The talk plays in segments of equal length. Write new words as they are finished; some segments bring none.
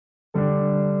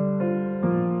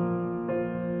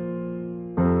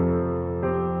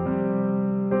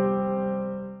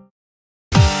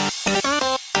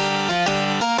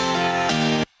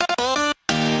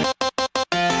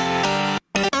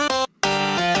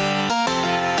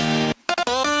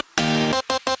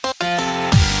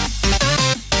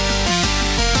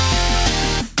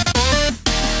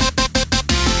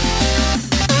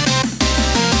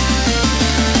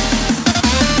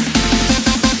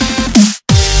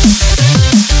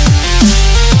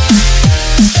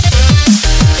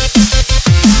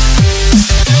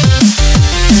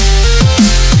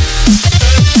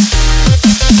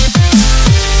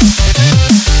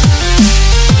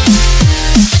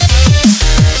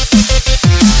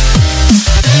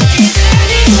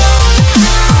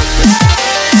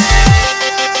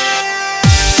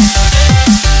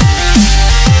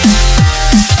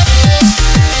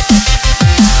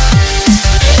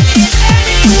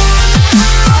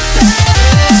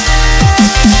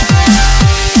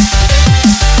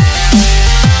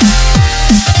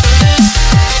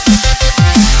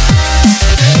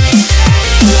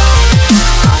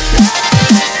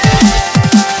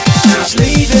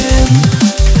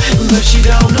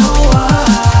don't know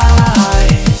why.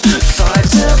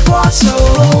 Finds a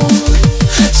bottle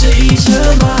to ease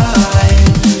her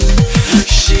mind.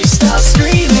 She starts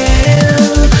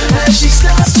screaming and she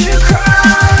starts to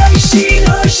cry. She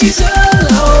knows she's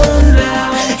alone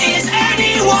now. Is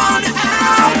anyone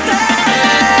out there?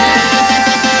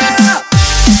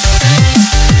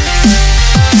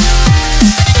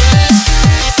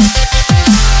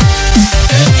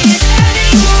 Is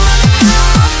anyone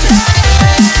out there?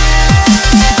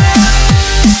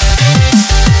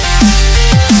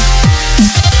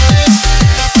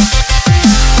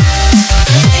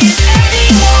 Is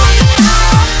anyone out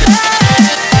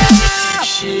there?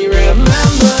 She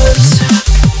remembers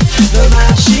the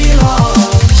man she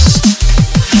lost.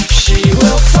 She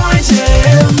will find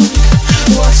him,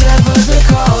 whatever the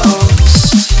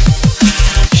cost.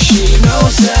 She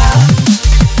knows that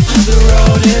the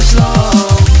road is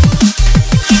long,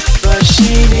 but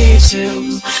she needs him.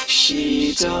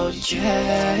 She don't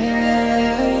care.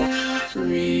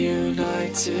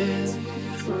 Reunited,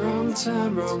 wrong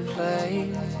time, wrong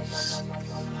place.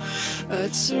 A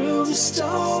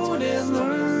tombstone in the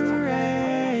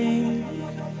rain.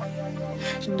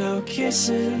 No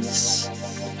kisses,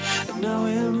 no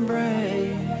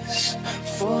embrace.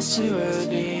 Falls to her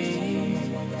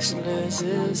knees and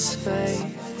loses faith.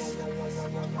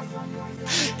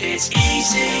 It's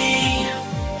easy,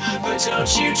 but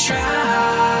don't you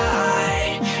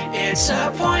try. It's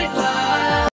a pointless